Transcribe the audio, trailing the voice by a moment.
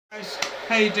guys,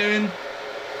 how you doing?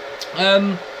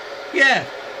 Yeah,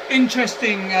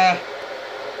 interesting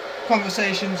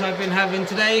conversations I've been having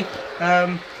today.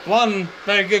 One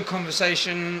very good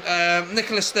conversation.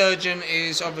 Nicola Sturgeon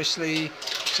is obviously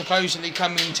supposedly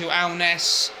coming to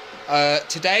Alness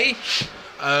today.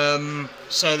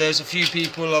 So there's a few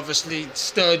people, obviously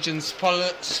Sturgeon's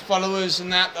followers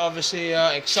and that, obviously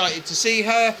are excited to see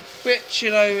her, which,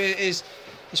 you know, is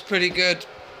pretty good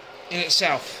in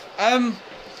itself.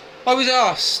 I was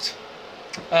asked,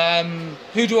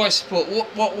 who do I support?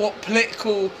 What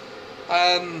political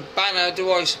banner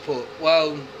do I support?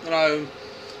 Well, you know,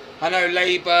 I know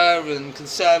Labour and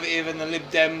Conservative and the Lib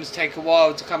Dems take a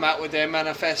while to come out with their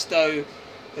manifesto,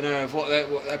 you know, of what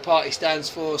their party stands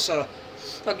for. So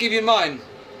I'll give you mine.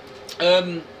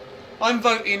 I'm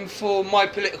voting for my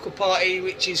political party,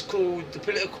 which is called the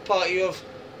Political Party of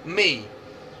Me.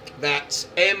 That's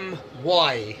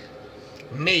M-Y,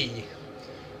 me,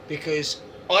 because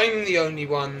I'm the only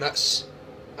one that's,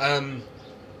 you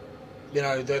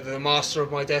know, the master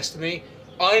of my destiny.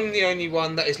 I'm the only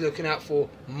one that is looking out for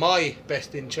my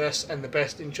best interests and the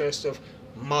best interests of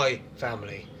my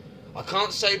family. I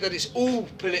can't say that it's all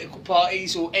political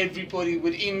parties or everybody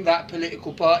within that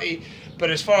political party,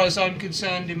 but as far as I'm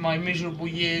concerned, in my miserable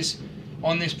years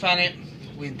on this planet,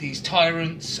 with these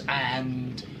tyrants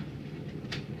and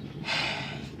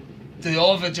the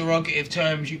other derogative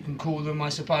terms you can call them, I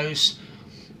suppose,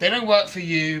 they don't work for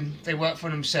you, they work for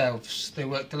themselves. They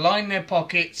work to line their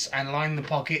pockets and line the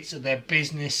pockets of their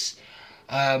business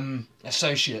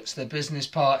associates, their business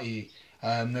party,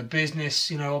 the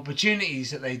business, you know, opportunities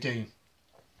that they do.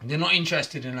 They're not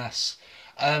interested in us.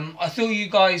 I thought you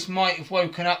guys might have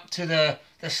woken up to the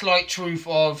slight truth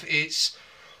of it's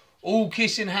all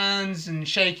kissing hands and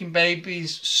shaking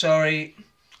babies. Sorry,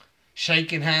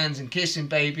 shaking hands and kissing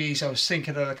babies. I was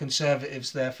thinking of the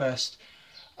Conservatives there first.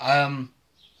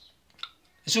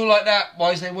 It's all like that.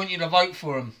 Why is they want you to vote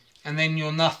for them, and then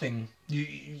you're nothing.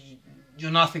 You're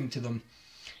nothing to them.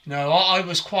 You know, I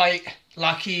was quite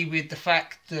lucky with the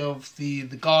fact of the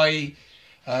guy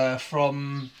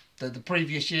from the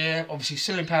previous year, obviously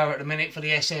still in power at the minute for the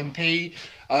SNP.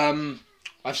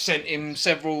 I've sent him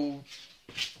several,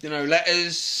 you know,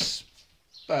 letters,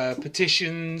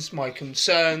 petitions, my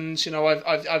concerns. You know,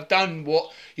 I've done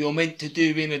what you're meant to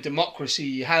do in a democracy.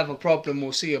 You have a problem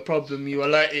or see a problem, you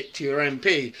alert it to your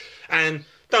MP. And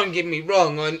don't get me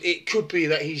wrong, it could be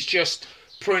that he's just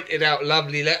printed out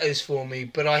lovely letters for me,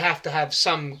 but I have to have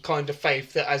some kind of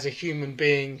faith that as a human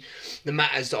being, the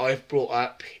matters that I've brought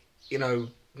up, you know,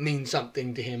 mean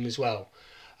something to him as well.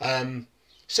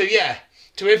 So yeah,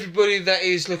 to everybody that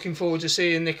is looking forward to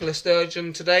seeing Nicola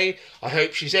Sturgeon today, I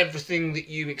hope she's everything that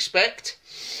you expect,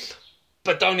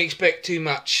 but don't expect too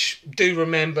much. Do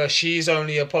remember, she is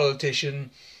only a politician.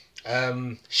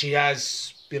 She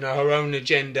has, you know, her own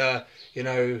agenda, you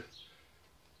know,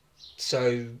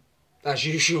 so as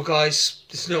usual, guys,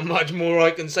 there's not much more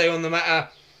I can say on the matter.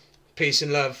 Peace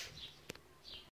and love.